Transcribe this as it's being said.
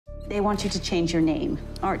They want you to change your name.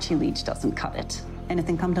 Archie Leach doesn't cut it.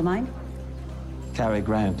 Anything come to mind? Cary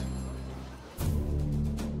Grant.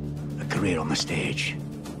 A career on the stage.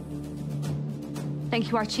 Thank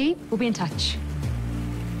you, Archie. We'll be in touch.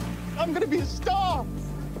 I'm gonna be a star!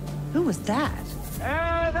 Who was that?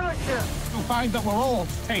 And action! You'll find that we're all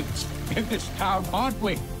saints in this town, aren't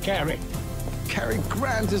we, Cary? Cary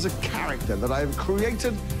Grant is a character that I've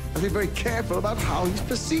created and be very careful about how he's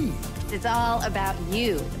perceived. It's all about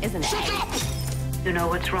you, isn't it? Shut up! You know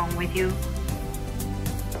what's wrong with you?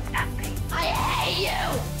 Nothing. I hate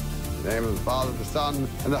you! In the name of the Father, the Son,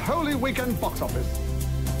 and the Holy Weekend box office.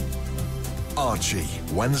 Archie,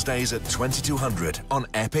 Wednesdays at 2200 on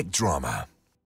Epic Drama.